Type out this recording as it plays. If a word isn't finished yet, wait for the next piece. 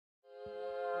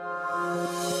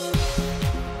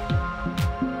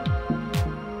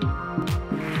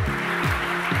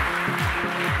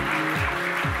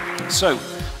So,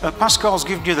 Pascal's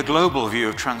given you the global view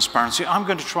of transparency. I'm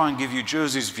going to try and give you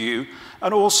Jersey's view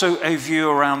and also a view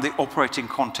around the operating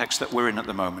context that we're in at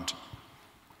the moment.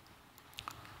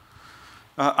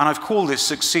 And I've called this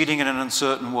Succeeding in an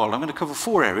Uncertain World. I'm going to cover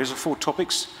 4 areas or 4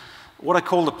 topics. What I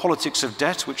call the politics of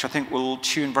debt, which I think will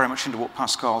tune very much into what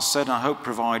Pascal said, and I hope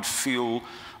provide fuel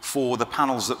for the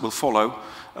panels that will follow.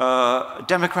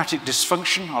 Democratic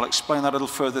dysfunction, I'll explain that a little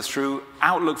further through.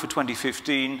 Outlook for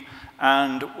 2015,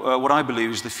 and what I believe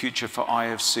is the future for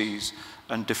IFCs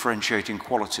and differentiating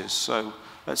qualities. So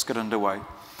let's get underway.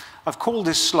 I've called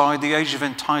this slide The Age of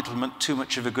Entitlement, Too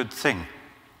Much of a Good Thing.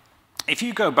 If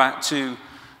you go back to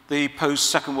the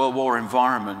post-Second World War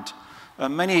environment,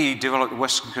 many developed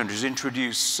Western countries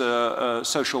introduce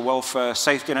social welfare,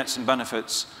 safety nets and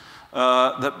benefits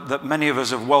that many of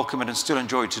us have welcomed and still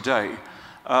enjoy today.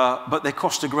 But they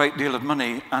cost a great deal of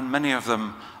money, and many of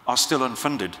them are still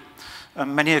unfunded.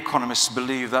 And many economists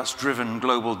believe that's driven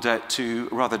global debt to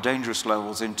rather dangerous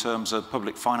levels in terms of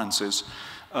public finances.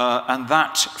 And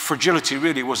that fragility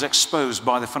really was exposed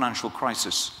by the financial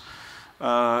crisis.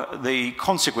 The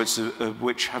consequences of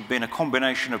which have been a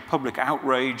combination of public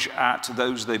outrage at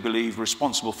those they believe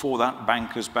responsible for that,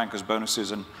 bankers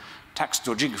bonuses, and tax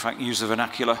dodging, in fact, use the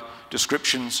vernacular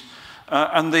descriptions.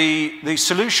 And the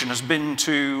solution has been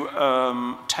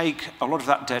to take a lot of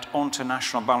that debt onto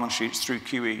national balance sheets through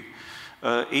QE,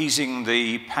 easing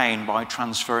the pain by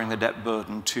transferring the debt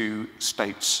burden to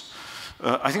states.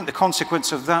 I think the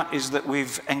consequence of that is that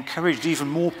we've encouraged even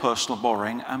more personal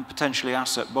borrowing and potentially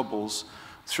asset bubbles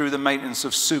through the maintenance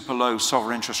of super low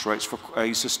sovereign interest rates for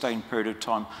a sustained period of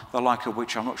time, the like of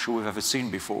which I'm not sure we've ever seen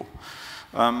before.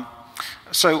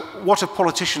 So what have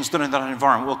politicians done in that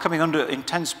environment? Well, coming under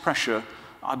intense pressure,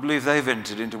 I believe they've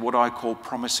entered into what I call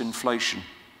promise inflation.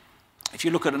 If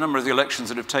you look at a number of the elections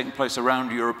that have taken place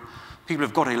around Europe, people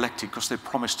have got elected because they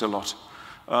promised a lot.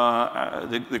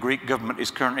 The Greek government is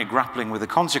currently grappling with the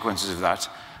consequences of that,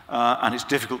 and it's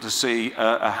difficult to see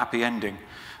a happy ending.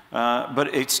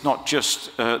 But it's not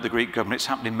just the Greek government, it's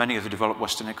happened in many of the developed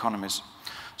Western economies.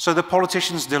 So the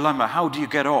politician's dilemma, how do you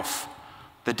get off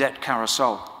the debt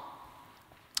carousel?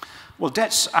 Well,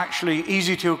 debt's actually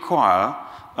easy to acquire,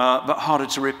 but harder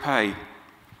to repay.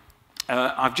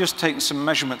 I've just taken some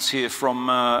measurements here from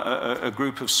a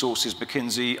group of sources,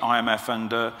 McKinsey, IMF,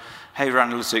 and Haver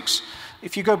Analytics.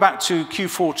 If you go back to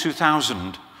Q4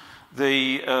 2000,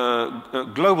 the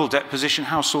global debt position,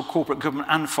 household, corporate, government,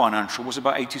 and financial, was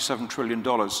about $87 trillion.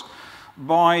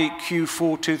 By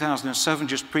Q4 2007,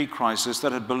 just pre-crisis,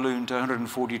 that had ballooned to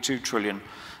 $142 trillion.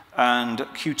 And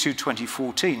Q2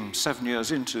 2014, 7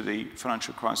 years into the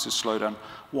financial crisis slowdown,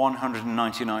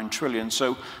 199 trillion.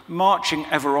 So marching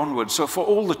ever onward. So for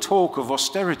all the talk of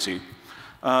austerity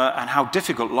and how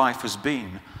difficult life has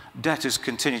been, debt has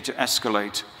continued to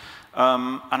escalate.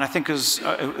 And I think as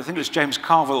James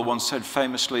Carville once said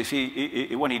famously,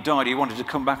 when he died, he wanted to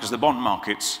come back as the bond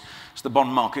markets. So the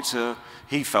bond markets are,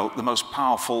 he felt, the most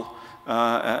powerful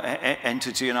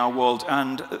entity in our world.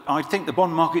 And I think the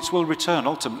bond markets will return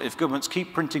ultimately. If governments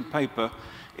keep printing paper,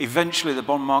 eventually the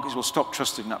bond markets will stop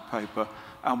trusting that paper,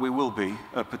 and we will be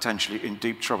potentially in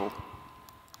deep trouble.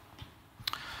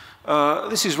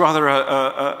 This is rather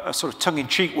a sort of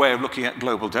tongue-in-cheek way of looking at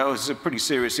global debt. This is a pretty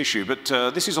serious issue, but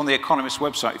this is on the Economist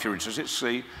website if you're interested. It's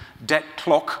the debt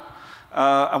clock.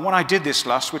 And when I did this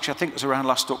last, which I think was around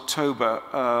last October,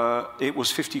 it was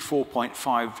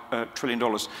 $54.5 trillion.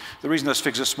 The reason those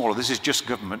figures are smaller, this is just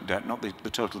government debt, not the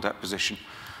total debt position.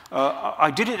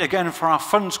 I did it again for our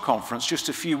funds conference just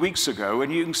a few weeks ago,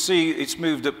 and you can see it's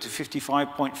moved up to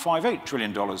 $55.58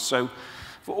 trillion. So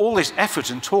for all this effort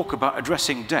and talk about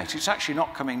addressing debt, it's actually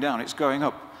not coming down, it's going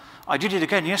up. I did it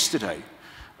again yesterday,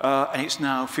 and it's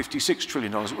now $56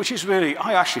 trillion, which is really,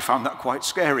 I actually found that quite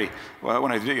scary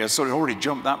when I did it. I sort of already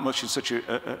jumped that much in such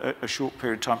a short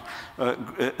period of time,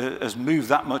 has moved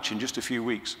that much in just a few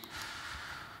weeks.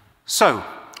 So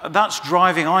that's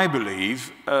driving, I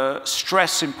believe,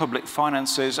 stress in public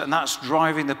finances, and that's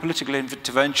driving the political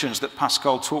interventions that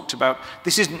Pascal talked about.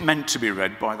 This isn't meant to be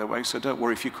read, by the way, so don't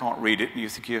worry if you can't read it and you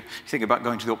think about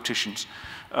going to the opticians.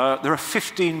 There are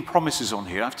 15 promises on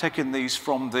here. I've taken these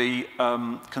from the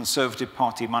Conservative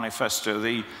Party manifesto,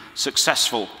 the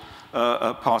successful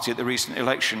party at the recent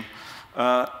election.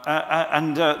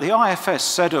 The IFS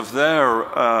said of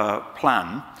their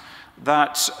plan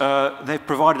that they've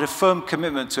provided a firm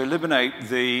commitment to eliminate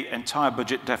the entire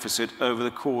budget deficit over the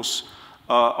course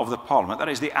of the Parliament. That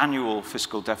is the annual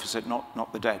fiscal deficit,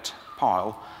 not the debt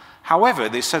pile. However,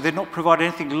 they said they'd not provide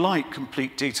anything like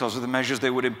complete details of the measures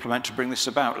they would implement to bring this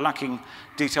about, lacking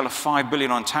detail of $5 billion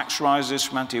on tax rises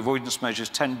from anti-avoidance measures,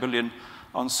 $10 billion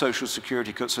on social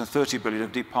security cuts and 30 billion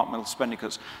of departmental spending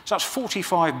cuts. So that's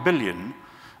 45 billion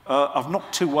of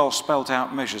not too well spelled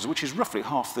out measures, which is roughly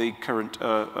half the current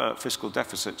fiscal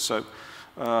deficit. So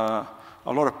a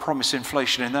lot of promise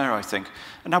inflation in there, I think.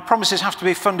 And now promises have to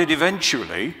be funded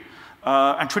eventually.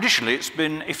 And traditionally, it's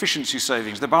been efficiency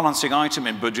savings. The balancing item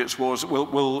in budgets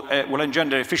will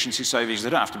engender efficiency savings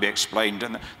that don't have to be explained,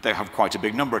 and they have quite a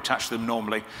big number attached to them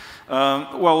normally.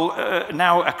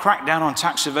 Now a crackdown on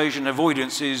tax evasion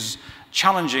avoidance is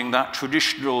challenging that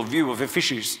traditional view of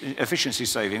efficiency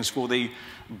savings for the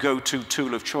go-to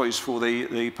tool of choice for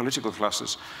the political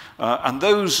classes. And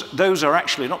those are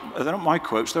actually they're not my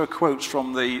quotes, they're quotes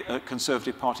from the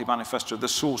Conservative Party manifesto, the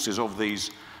sources of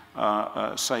these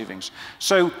savings.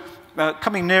 So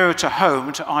coming nearer to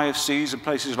home, to IFCs and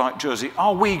places like Jersey,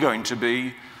 are we going to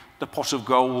be the pot of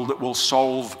gold that will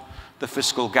solve the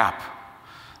fiscal gap?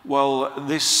 Well,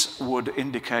 this would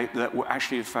indicate that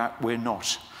in fact, we're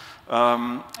not.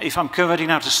 If I'm converting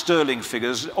now to sterling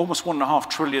figures, almost $1.5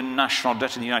 trillion national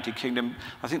debt in the United Kingdom.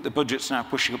 I think the budget's now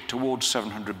pushing up towards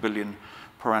 700 billion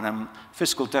per annum.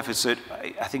 Fiscal deficit,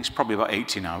 I think it's probably about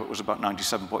 80 now. It was about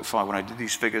 97.5 when I did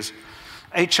these figures.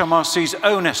 HMRC's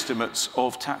own estimates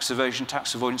of tax evasion,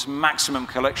 tax avoidance, maximum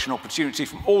collection opportunity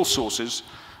from all sources,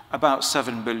 about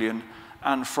 7 billion,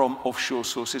 and from offshore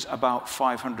sources, about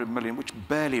 500 million, which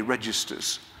barely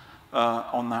registers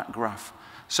on that graph.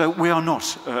 So we are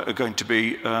not going to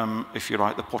be, if you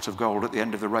like, the pot of gold at the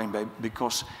end of the rainbow,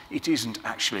 because it isn't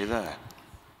actually there.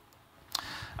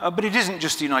 But it isn't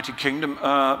just the United Kingdom.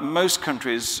 Most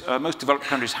countries, most developed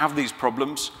countries have these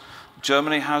problems.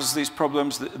 Germany has these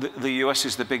problems. The US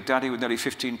is the big daddy with nearly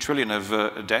 15 trillion of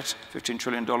debt, $15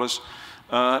 trillion.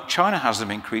 China has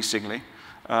them increasingly.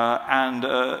 And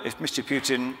if Mr.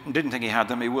 Putin didn't think he had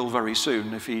them, he will very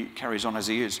soon if he carries on as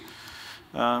he is.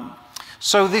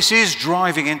 So this is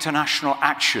driving international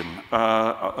action,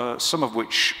 some of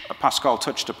which Pascal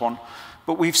touched upon.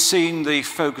 But we've seen the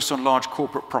focus on large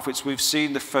corporate profits. We've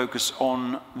seen the focus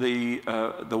on the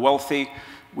wealthy.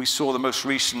 We saw the most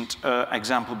recent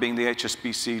example being the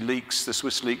HSBC leaks, the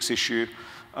Swiss leaks issue,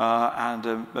 and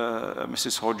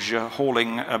Mrs. Hodge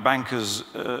hauling bankers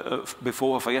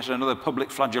before for yet another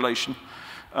public flagellation.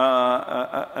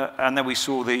 And then we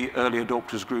saw the early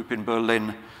adopters group in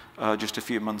Berlin just a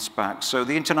few months back. So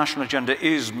the international agenda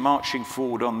is marching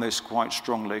forward on this quite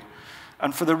strongly.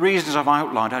 And for the reasons I've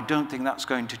outlined, I don't think that's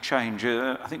going to change.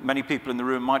 I think many people in the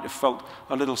room might have felt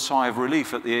a little sigh of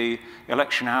relief at the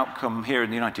election outcome here in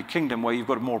the United Kingdom, where you've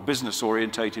got a more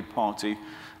business-orientated party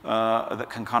that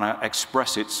can kind of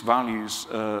express its values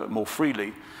more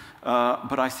freely.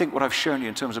 But I think what I've shown you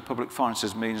in terms of public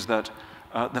finances means that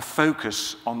the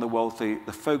focus on the wealthy,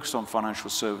 the focus on financial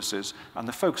services, and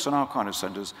the focus on our kind of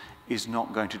centres is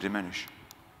not going to diminish.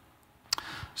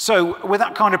 So with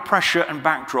that kind of pressure and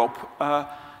backdrop,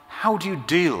 how do you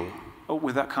deal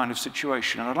with that kind of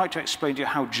situation? And I'd like to explain to you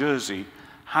how Jersey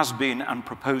has been and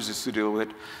proposes to deal with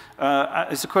it.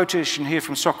 There's a quotation here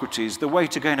from Socrates: the way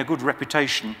to gain a good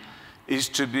reputation is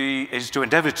to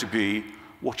endeavour to be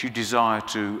what you desire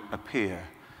to appear.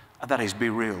 And that is, be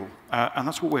real. And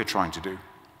that's what we're trying to do.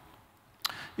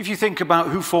 If you think about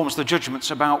who forms the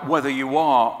judgments about whether you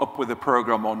are up with a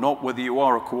program or not, whether you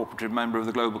are a cooperative member of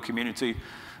the global community,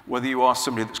 whether you are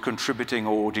somebody that's contributing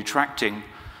or detracting,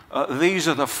 these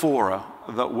are the fora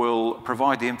that will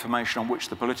provide the information on which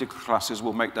the political classes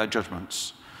will make their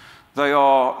judgments. They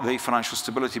are the Financial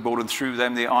Stability Board, and through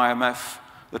them the IMF,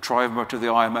 the triumvirate of the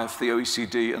IMF, the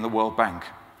OECD, and the World Bank.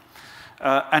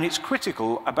 And it's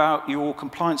critical about your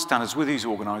compliance standards with these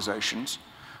organisations.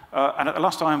 And at the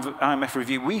last IMF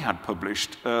review we had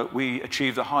published, we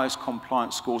achieved the highest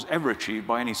compliance scores ever achieved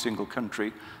by any single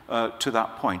country to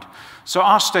that point. So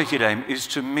our stated aim is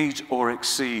to meet or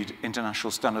exceed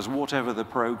international standards, whatever the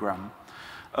programme.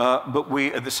 But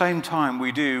we, at the same time,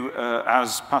 we do,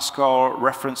 as Pascal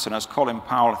referenced and as Colin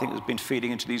Powell, I think, has been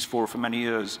feeding into these fora for many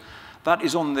years, that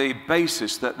is on the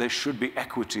basis that there should be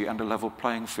equity and a level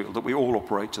playing field, that we all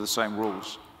operate to the same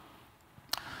rules.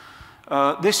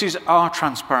 This is our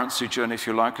transparency journey, if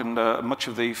you like, and much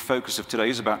of the focus of today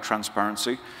is about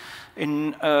transparency.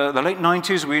 In the late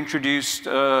 90s, we introduced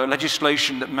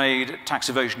legislation that made tax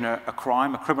evasion a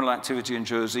crime, a criminal activity in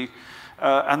Jersey,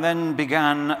 and then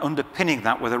began underpinning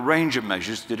that with a range of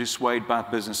measures to dissuade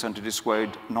bad business and to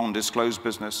dissuade non-disclosed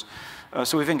business.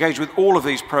 So we've engaged with all of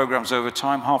these programs over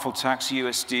time: harmful tax,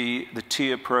 USD, the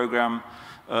TIER program,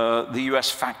 the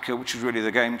US FATCA, which is really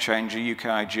the game changer, UK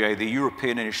IGA, the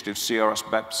European initiative, CRS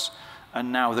BEPS,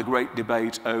 and now the great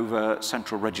debate over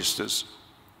central registers.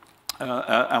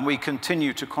 And we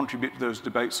continue to contribute to those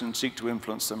debates and seek to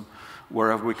influence them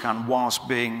wherever we can, whilst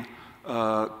being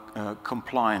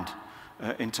compliant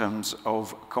in terms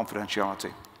of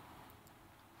confidentiality.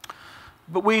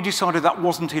 But we decided that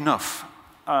wasn't enough.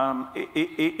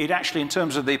 It actually, in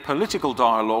terms of the political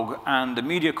dialogue and the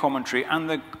media commentary and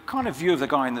the kind of view of the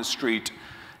guy in the street,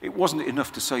 it wasn't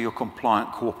enough to say you're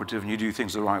compliant, cooperative, and you do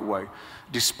things the right way,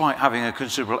 despite having a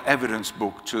considerable evidence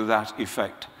book to that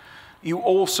effect. You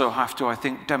also have to, I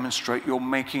think, demonstrate you're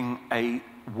making a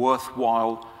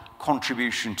worthwhile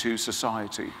contribution to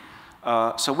society.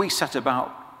 So we set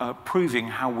about proving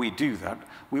how we do that.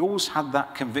 We always had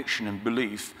that conviction and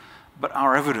belief, but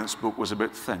our evidence book was a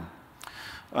bit thin.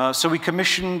 So we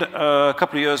commissioned a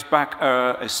couple of years back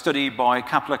a study by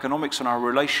Capital Economics on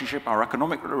our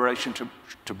economic relation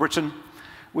to Britain,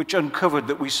 which uncovered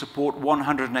that we support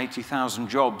 180,000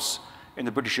 jobs in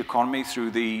the British economy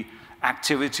through the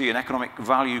activity and economic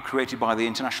value created by the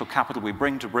international capital we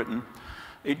bring to Britain.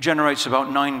 It generates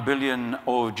about 9 billion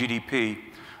of GDP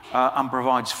and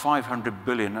provides 500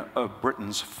 billion of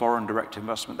Britain's foreign direct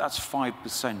investment. That's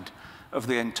 5% of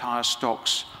the entire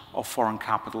stocks of foreign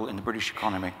capital in the British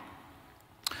economy.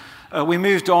 We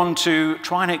moved on to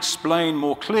try and explain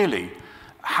more clearly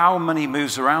how money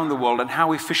moves around the world and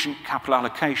how efficient capital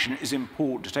allocation is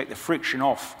important to take the friction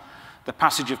off the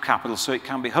passage of capital so it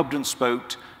can be hubbed and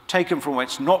spoked, taken from where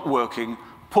it's not working,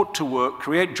 put to work,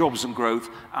 create jobs and growth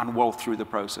and wealth through the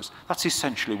process. That's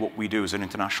essentially what we do as an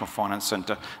international finance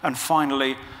center. And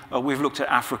finally, we've looked at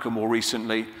Africa more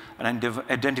recently and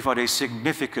identified a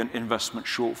significant investment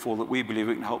shortfall that we believe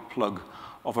we can help plug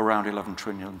of around $11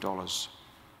 trillion.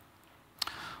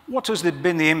 What has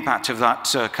been the impact of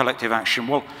that collective action?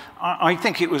 Well, I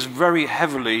think it was very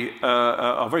heavily,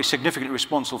 very significantly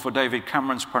responsible for David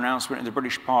Cameron's pronouncement in the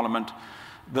British Parliament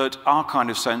that our kind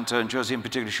of centre, and Jersey in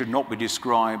particular, should not be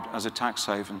described as a tax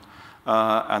haven,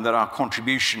 and that our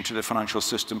contribution to the financial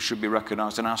system should be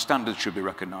recognised and our standards should be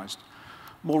recognised.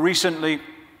 More recently,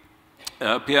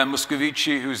 Pierre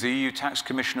Moscovici, who's the EU tax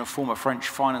commissioner, former French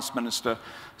finance minister,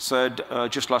 said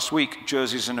just last week,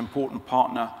 Jersey is an important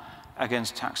partner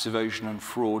against tax evasion and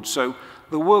fraud. So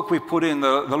the work we put in,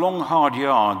 the long, hard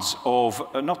yards of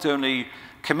not only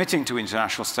committing to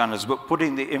international standards, but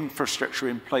putting the infrastructure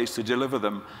in place to deliver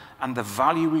them, and the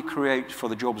value we create for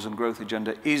the jobs and growth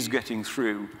agenda is getting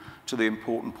through to the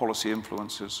important policy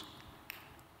influencers.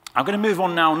 I'm going to move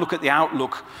on now and look at the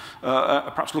outlook,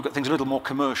 perhaps look at things a little more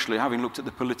commercially, having looked at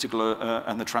the political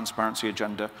and the transparency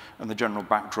agenda and the general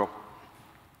backdrop.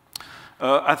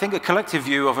 I think a collective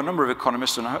view of a number of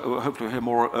economists, and hopefully we'll hear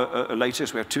more later,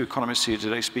 so we have two economists here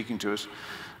today speaking to us,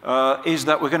 is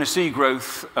that we're going to see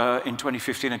growth in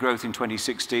 2015 and growth in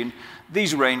 2016.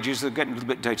 These ranges are getting a little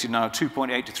bit dated now,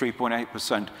 2.8 to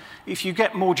 3.8%. If you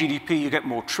get more GDP, you get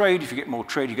more trade. If you get more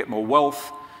trade, you get more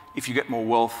wealth. If you get more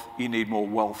wealth, you need more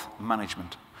wealth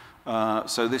management.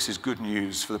 So this is good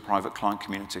news for the private client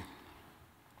community.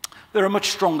 There are much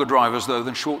stronger drivers, though,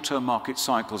 than short-term market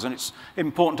cycles, and it's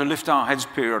important to lift our heads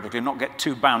periodically and not get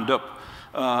too bound up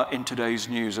in today's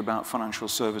news about financial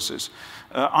services.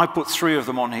 I put three of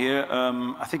them on here.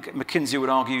 I think McKinsey would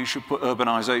argue you should put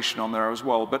urbanization on there as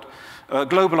well, but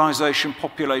globalization,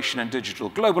 population, and digital.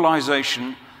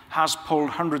 Globalization has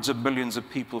pulled hundreds of millions of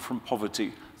people from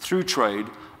poverty through trade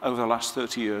over the last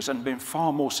 30 years and been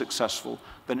far more successful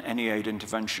than any aid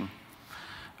intervention.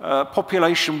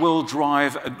 Population will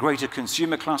drive greater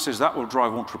consumer classes, that will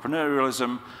drive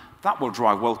entrepreneurialism, that will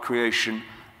drive wealth creation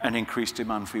and increased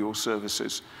demand for your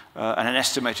services. And an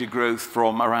estimated growth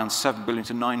from around 7 billion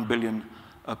to 9 billion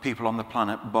people on the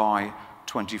planet by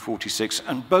 2046.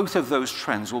 And both of those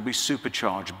trends will be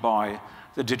supercharged by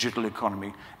the digital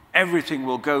economy. Everything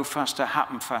will go faster,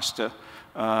 happen faster,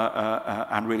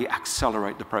 and really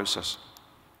accelerate the process.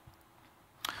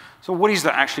 So what is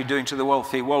that actually doing to the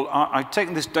wealthy? Well, I've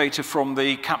taken this data from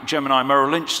the Capgemini Merrill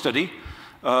Lynch study,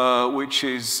 which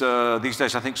is these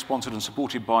days, I think, sponsored and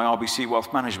supported by RBC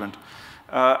Wealth Management.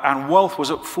 And wealth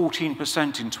was up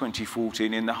 14% in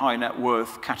 2014 in the high net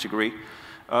worth category.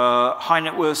 High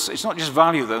net worths, it's not just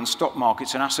value, though, in stock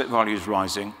markets and asset values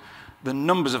rising. The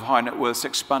numbers of high net worths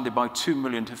expanded by 2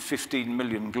 million to 15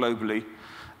 million globally.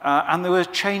 And there were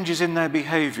changes in their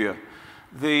behavior.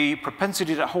 The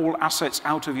propensity to hold assets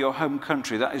out of your home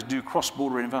country, that is, do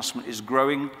cross-border investment, is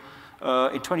growing.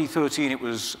 In 2013, it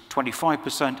was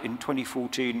 25%. In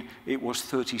 2014, it was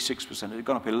 36%. It had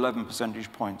gone up 11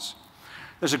 percentage points.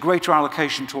 There's a greater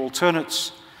allocation to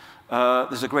alternates.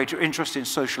 There's a greater interest in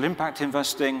social impact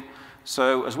investing.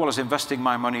 So as well as investing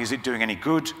my money, is it doing any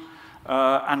good?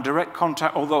 And direct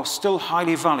contact, although still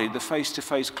highly valued, the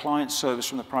face-to-face client service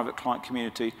from the private client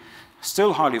community,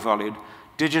 still highly valued,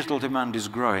 digital demand is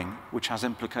growing, which has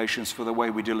implications for the way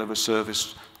we deliver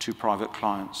service to private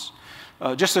clients.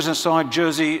 Just as an aside,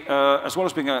 Jersey, as well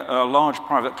as being a large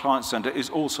private client centre,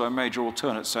 is also a major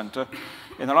alternate centre.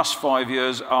 In the last 5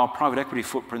 years, our private equity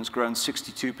footprint's grown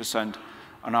 62%,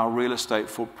 and our real estate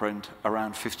footprint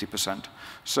around 50%.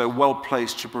 So well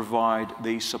placed to provide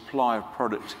the supply of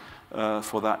product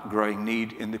for that growing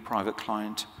need in the private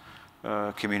client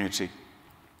community.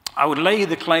 I would lay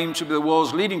the claim to be the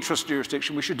world's leading trust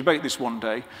jurisdiction. We should debate this one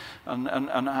day and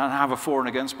have a for and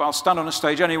against, but I'll stand on a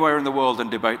stage anywhere in the world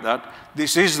and debate that.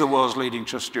 This is the world's leading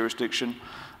trust jurisdiction.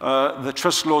 The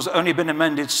trust law's only been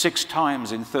amended 6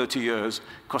 times in 30 years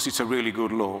because it's a really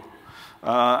good law.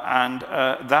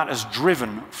 That has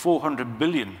driven 400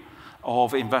 billion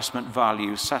of investment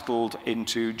value settled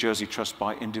into Jersey Trust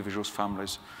by individuals,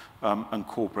 families, and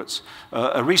corporates.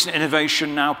 A recent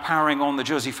innovation now powering on the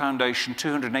Jersey Foundation,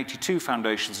 282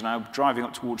 foundations now, driving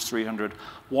up towards 300,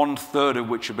 1/3 of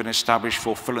which have been established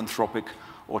for philanthropic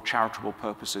or charitable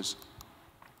purposes.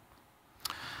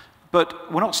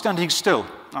 But we're not standing still.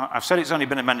 I've said it's only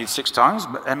been amended 6 times,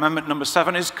 but amendment number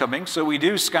 7 is coming, so we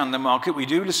do scan the market, we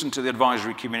do listen to the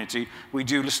advisory community, we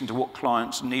do listen to what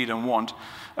clients need and want.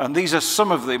 And these are some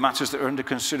of the matters that are under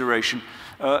consideration.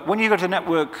 When you go to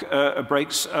network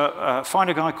breaks, find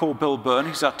a guy called Bill Byrne,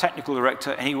 he's our technical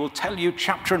director, and he will tell you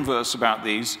chapter and verse about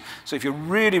these. So if you're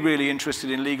really, really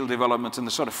interested in legal development and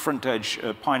the sort of front edge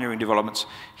pioneering developments,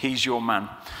 he's your man.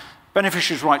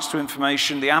 Beneficiaries' rights to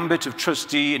information, the ambit of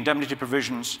trustee indemnity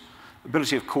provisions,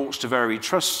 ability of courts to vary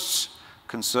trusts,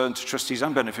 concern to trustees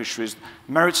and beneficiaries,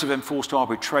 merits of enforced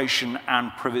arbitration,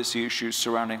 and privacy issues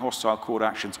surrounding hostile court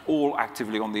actions, all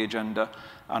actively on the agenda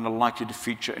and are likely to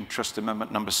feature in Trust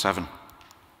Amendment number 7.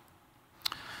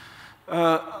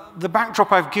 The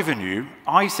backdrop I've given you,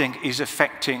 I think, is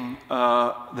affecting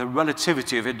the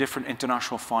relativity of different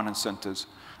international finance centres.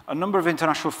 A number of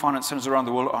international finance centres around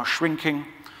the world are shrinking,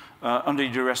 under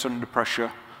duress, under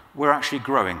pressure. We're actually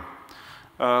growing.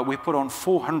 We put on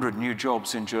 400 new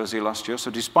jobs in Jersey last year, so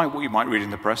despite what you might read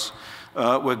in the press,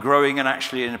 we're growing and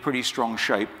actually in a pretty strong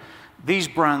shape. These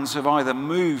brands have either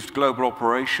moved global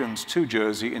operations to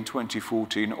Jersey in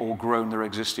 2014 or grown their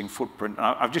existing footprint. And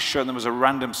I've just shown them as a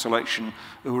random selection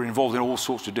who are involved in all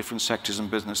sorts of different sectors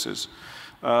and businesses.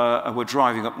 And we're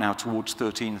driving up now towards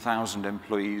 13,000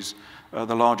 employees,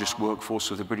 the largest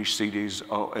workforce of the British CDs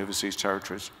or overseas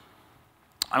territories.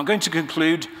 I'm going to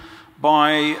conclude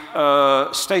by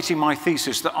stating my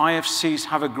thesis that IFCs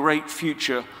have a great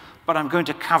future, but I'm going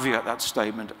to caveat that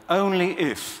statement only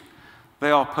if they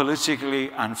are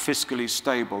politically and fiscally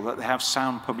stable, that they have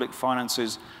sound public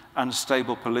finances and a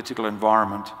stable political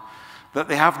environment, that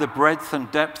they have the breadth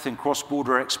and depth in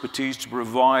cross-border expertise to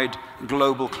provide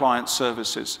global client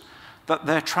services, that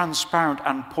they're transparent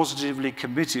and positively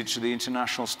committed to the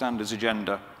international standards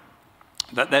agenda,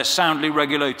 that they're soundly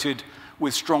regulated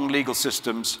with strong legal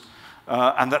systems,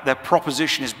 and that their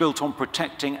proposition is built on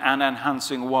protecting and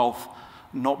enhancing wealth,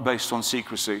 not based on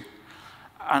secrecy.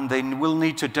 And they will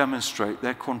need to demonstrate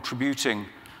they're contributing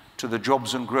to the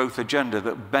jobs and growth agenda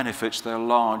that benefits their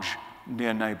large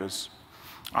near neighbours.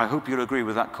 I hope you'll agree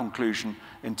with that conclusion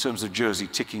in terms of Jersey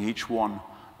ticking each one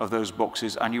of those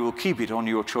boxes, and you will keep it on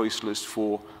your choice list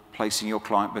for placing your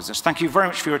client business. Thank you very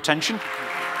much for your attention.